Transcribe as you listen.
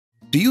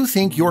Do you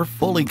think you're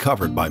fully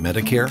covered by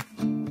Medicare?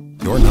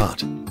 You're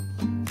not.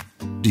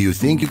 Do you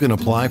think you can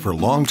apply for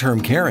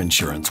long-term care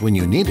insurance when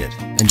you need it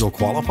and you'll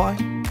qualify?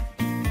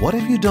 What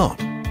if you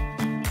don't?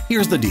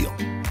 Here's the deal.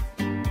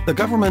 The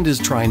government is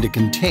trying to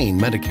contain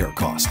Medicare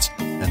costs,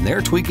 and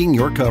they're tweaking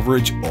your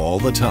coverage all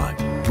the time,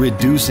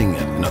 reducing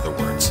it, in other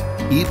words,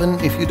 even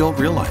if you don't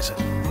realize it.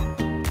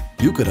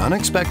 You could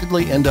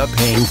unexpectedly end up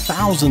paying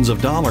thousands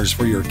of dollars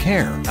for your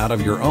care out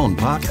of your own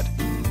pocket.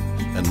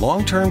 And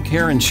long-term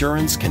care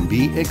insurance can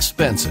be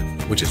expensive,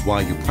 which is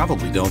why you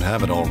probably don't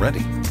have it already.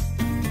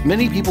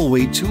 Many people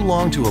wait too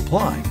long to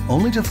apply,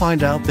 only to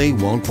find out they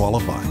won't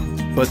qualify.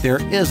 But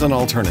there is an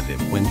alternative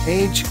when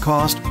age,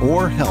 cost,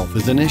 or health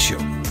is an issue: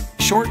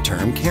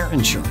 short-term care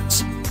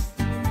insurance.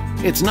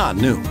 It's not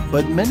new,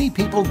 but many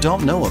people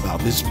don't know about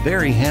this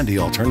very handy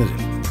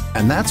alternative.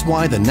 And that's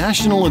why the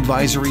National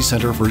Advisory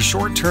Center for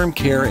Short-Term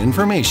Care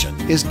Information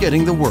is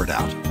getting the word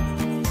out.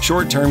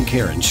 Short-term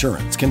care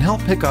insurance can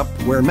help pick up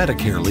where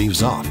Medicare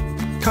leaves off,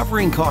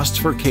 covering costs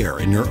for care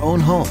in your own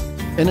home,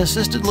 in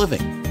assisted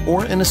living,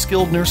 or in a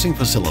skilled nursing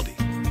facility.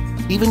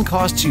 Even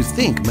costs you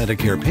think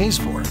Medicare pays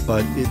for,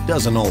 but it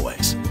doesn't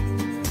always.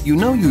 You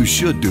know you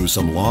should do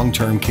some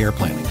long-term care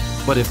planning,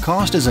 but if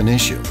cost is an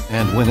issue,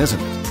 and when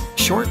isn't it,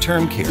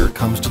 short-term care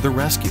comes to the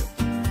rescue.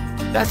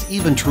 That's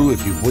even true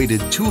if you've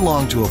waited too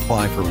long to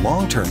apply for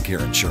long-term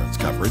care insurance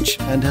coverage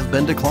and have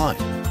been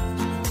declined.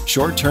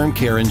 Short-term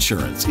care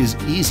insurance is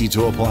easy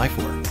to apply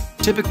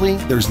for. Typically,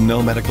 there's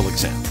no medical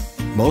exam.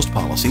 Most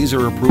policies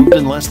are approved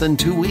in less than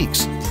 2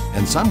 weeks,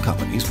 and some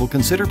companies will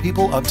consider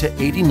people up to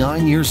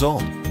 89 years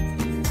old.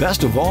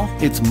 Best of all,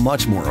 it's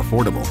much more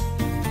affordable.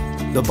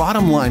 The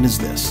bottom line is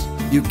this: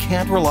 you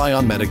can't rely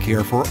on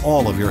Medicare for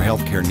all of your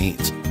healthcare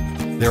needs.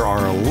 There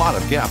are a lot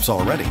of gaps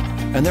already,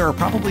 and there are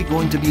probably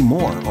going to be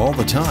more all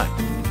the time.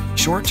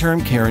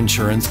 Short-term care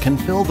insurance can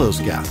fill those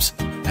gaps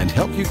and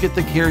help you get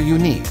the care you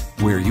need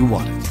where you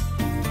want it.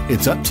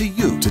 It's up to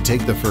you to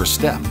take the first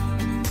step.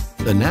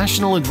 The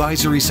National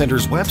Advisory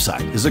Center's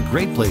website is a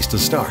great place to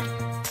start.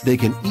 They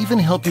can even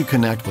help you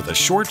connect with a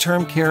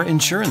short-term care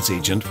insurance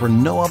agent for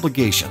no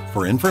obligation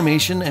for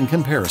information and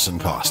comparison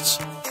costs.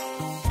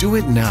 Do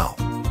it now.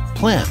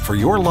 Plan for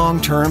your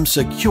long-term,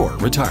 secure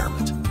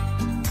retirement.